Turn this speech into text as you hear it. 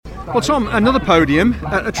Well, Tom, another podium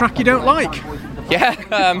at a track you don't like. Yeah,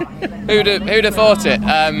 who'd have thought it?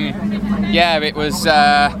 It was.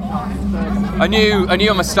 I knew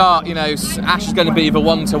on my start, Ash is going to be the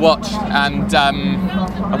one to watch, and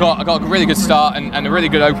I got a really good start and a really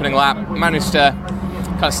good opening lap. Managed to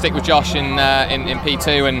kind of stick with Josh in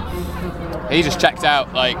P2, and he just checked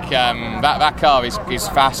out. That car is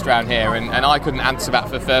fast around here, and I couldn't answer that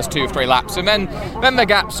for the first 2 or 3 laps. And then the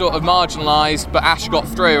gap sort of marginalised, but Ash got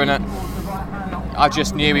through, and I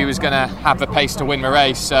just knew he was going to have the pace to win the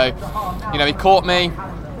race. So, he caught me.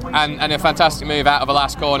 And a fantastic move out of the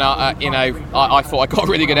last corner. I thought I got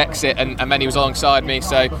a really good exit, and then he was alongside me.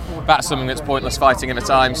 So that's something that's pointless fighting at the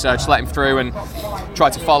time. So just let him through and try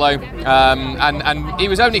to follow. And he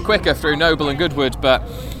was only quicker through Noble and Goodwood, but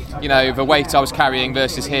the weight I was carrying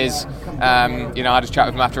versus his. I had a chat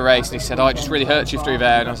with him after a race, and he said, it just really hurt you through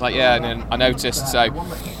there. And I was like, yeah, and then I noticed. So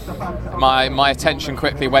my attention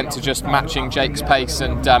quickly went to just matching Jake's pace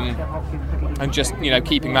and just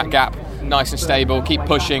keeping that gap nice and stable, keep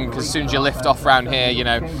pushing, because as soon as you lift off around here, you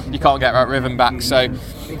can't get that rhythm back. So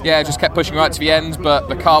yeah, just kept pushing right to the end, but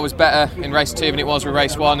the car was better in race 2 than it was with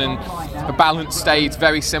race 1, and the balance stayed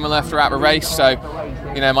very similar throughout the race. So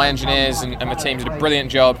my engineers and the team did a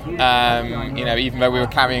brilliant job. Even though we were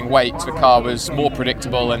carrying weight, the car was more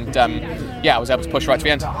predictable, and I was able to push right to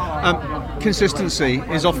the end. Consistency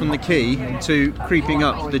is often the key to creeping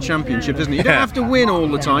up the championship, isn't it? You don't have to win all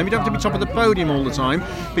the time, you don't have to be top of the podium all the time,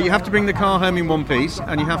 but you have to bring the car home in one piece,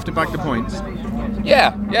 and you have to bag the points.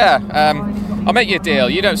 Yeah. I'll make you a deal.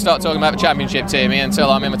 You don't start talking about the championship to me until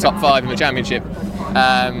I'm in the top 5 in the championship.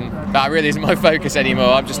 That really isn't my focus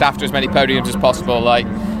anymore. I'm just after as many podiums as possible.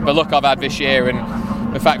 The look I've had this year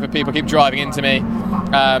and the fact that people keep driving into me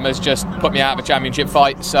has just put me out of the championship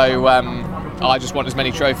fight. So I just want as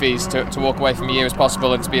many trophies to walk away from the year as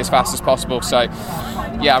possible and to be as fast as possible. So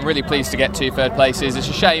yeah, I'm really pleased to get 2 third places. It's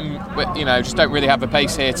a shame, just don't really have the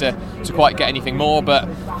pace here to quite get anything more. But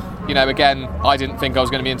again, I didn't think I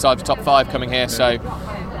was going to be inside the top 5 coming here. So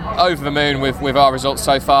over the moon with our results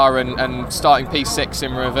so far, and starting P6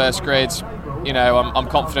 in reverse grid. I'm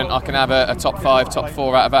confident I can have a top 5, top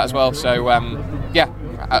 4 out of that as well. So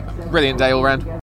brilliant day all round.